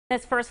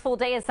This first full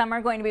day of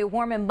summer going to be a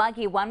warm and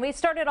muggy one. We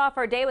started off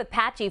our day with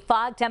patchy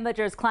fog,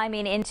 temperatures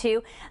climbing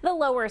into the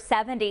lower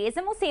 70s,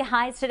 and we'll see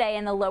highs today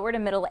in the lower to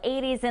middle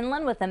 80s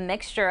inland with a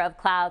mixture of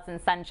clouds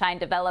and sunshine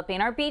developing.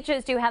 Our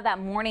beaches do have that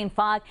morning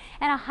fog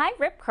and a high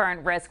rip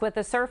current risk with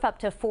the surf up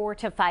to 4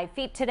 to 5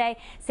 feet today.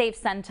 Safe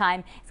sun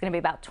time is going to be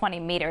about 20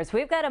 meters.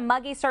 We've got a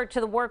muggy start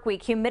to the work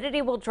week.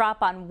 Humidity will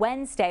drop on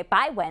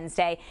by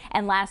Wednesday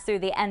and last through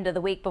the end of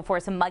the week before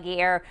some muggy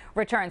air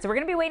returns. So we're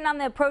going to be waiting on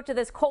the approach of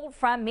this cold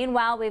front.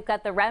 Meanwhile, we've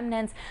got the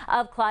remnants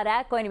of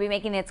Claudette going to be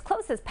making its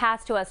closest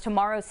pass to us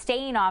tomorrow,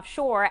 staying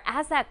offshore.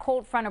 As that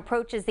cold front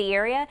approaches the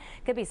area,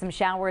 could be some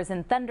showers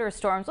and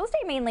thunderstorms. We'll stay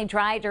mainly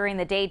dry during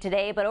the day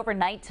today, but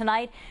overnight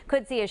tonight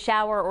could see a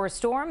shower or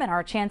storm, and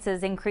our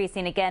chances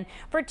increasing again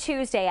for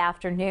Tuesday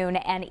afternoon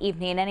and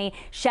evening. Any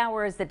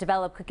showers that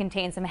develop could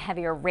contain some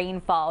heavier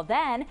rainfall.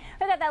 Then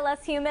we've got that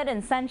less humid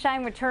and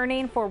sunshine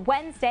returning for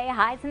Wednesday,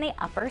 highs in the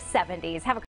upper 70s. Have a